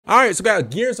All right, so we got a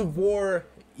Gears of War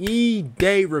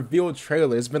E-Day reveal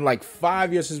trailer. It's been like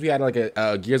 5 years since we had like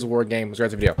a Gears of War game. Let's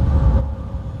watch the video.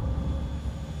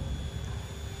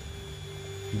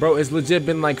 Bro, it's legit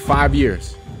been like 5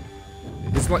 years.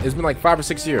 It's been like 5 or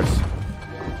 6 years.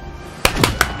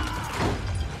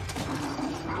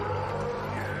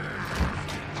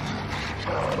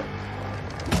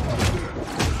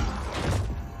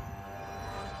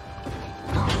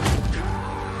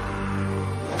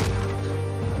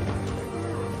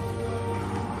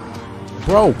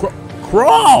 Bro,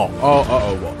 crawl!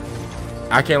 Oh.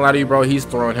 I can't lie to you, bro. He's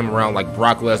throwing him around like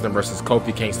Brock Lesnar versus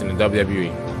Kofi Kingston in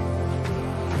WWE.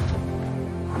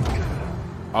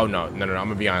 Oh, no. I'm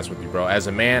gonna be honest with you, bro. As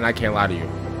a man, I can't lie to you.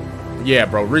 Yeah,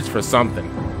 bro. Reach for something.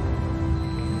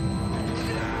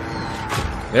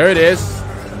 There it is.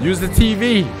 Use the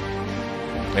TV.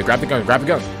 Hey, grab the gun. Grab the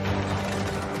gun.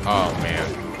 Oh, man.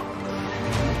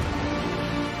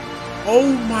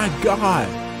 Oh, my God.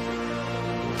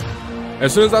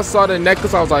 As soon as I saw the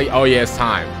necklace, I was like, oh yeah, it's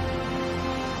time.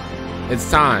 It's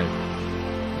time.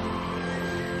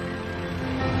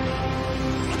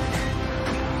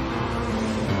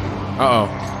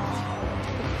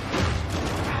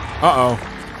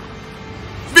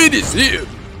 Finish him.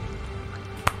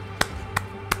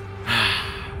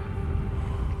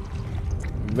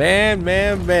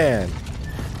 Man.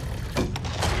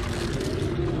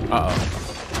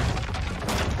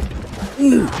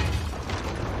 Ooh.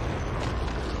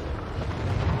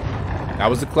 That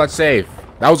was a clutch save.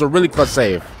 That was a really clutch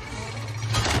save.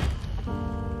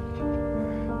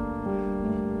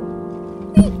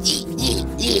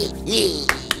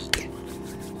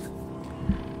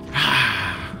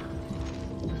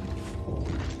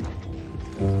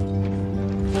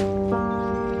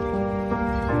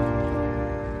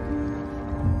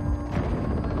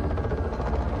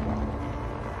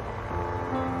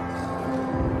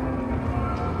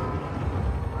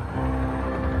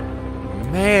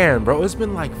 Man, bro, it's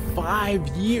been like 5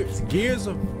 years. Gears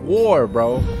of War,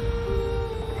 bro.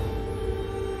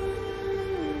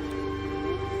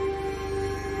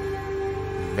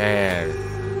 Man.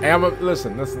 Hey,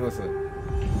 listen.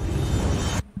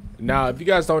 Now, if you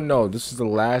guys don't know, this is the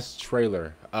last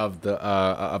trailer of the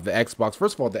Xbox.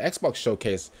 First of all, the Xbox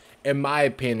showcase, in my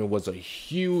opinion, was a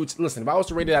huge. Listen, if I was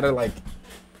to rate it out of like,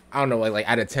 I don't know, like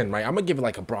out of 10, right? I'm gonna give it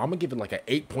like a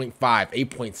 8.5,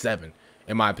 8.7.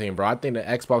 In my opinion, bro. I think the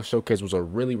Xbox showcase was a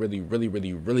really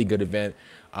good event.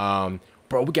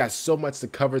 Bro, we got so much to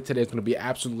cover today. It's gonna be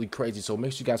absolutely crazy. So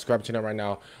make sure you guys subscribe to the channel right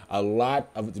now.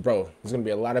 There's gonna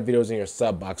be a lot of videos in your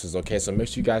sub boxes, okay? So make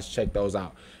sure you guys check those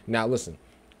out. Now listen,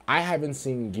 I haven't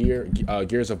seen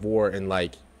Gears of War in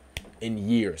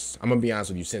years. I'm gonna be honest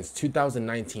with you, since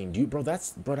 2019. Bro,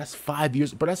 that's 5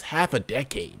 years, bro. That's half a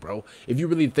decade, bro. If you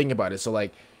really think about it. So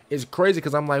like, it's crazy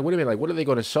because I'm like, what do you mean? Like, what are they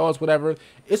going to show us? Whatever.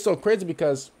 It's so crazy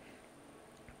because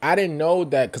I didn't know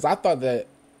that, because I thought that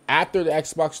after the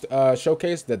Xbox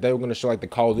showcase that they were going to show like the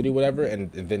Call of Duty, whatever, and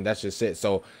then that's just it.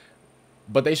 So,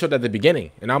 but they showed at the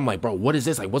beginning, and I'm like, bro, what is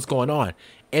this? Like, what's going on?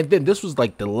 And then this was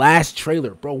like the last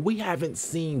trailer, bro. We haven't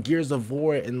seen Gears of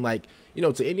War in like, you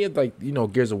know, to any of like, you know,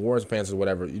 Gears of War fans or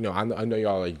whatever, you know, I know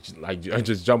y'all like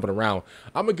just jumping around.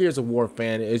 I'm a Gears of War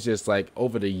fan. It's just like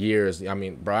over the years, I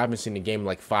mean, bro, I haven't seen the game in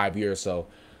like 5 years, so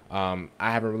I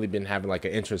haven't really been having like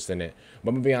an interest in it. But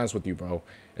I'm gonna be honest with you, bro.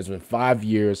 It's been 5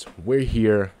 years. We're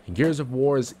here. Gears of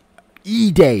War's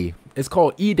E-Day. It's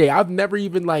called E-Day. I've never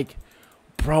even like,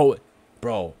 bro,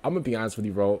 I'm gonna be honest with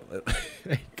you, bro.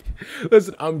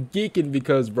 Listen, I'm geeking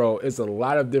because, bro, it's a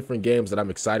lot of different games that I'm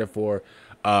excited for.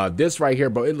 This right here,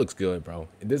 bro, it looks good, bro.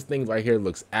 This thing right here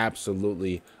looks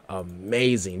absolutely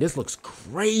amazing. This looks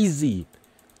crazy.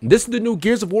 This is the new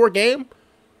Gears of War game.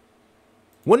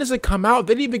 When does it come out?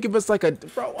 They didn't even give us like a,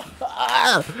 bro.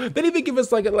 They didn't even give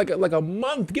us like a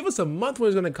month. Give us a month when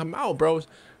it's gonna come out, bro.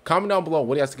 Comment down below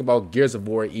what do you guys think about Gears of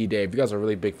War E-Day. If you guys are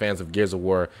really big fans of Gears of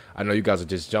War, I know you guys are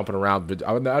just jumping around. But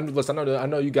listen, I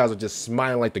know you guys are just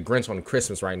smiling like the Grinch on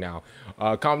Christmas right now.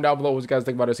 Comment down below what you guys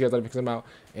think about this. You guys like to pick them out,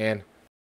 and